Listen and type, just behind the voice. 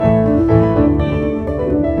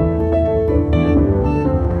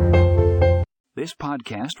This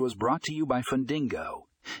podcast was brought to you by Fundingo.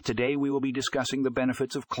 Today we will be discussing the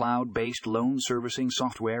benefits of cloud-based loan servicing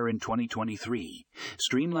software in 2023.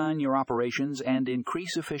 Streamline your operations and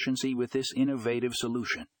increase efficiency with this innovative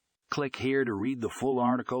solution. Click here to read the full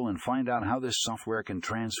article and find out how this software can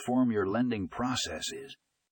transform your lending processes.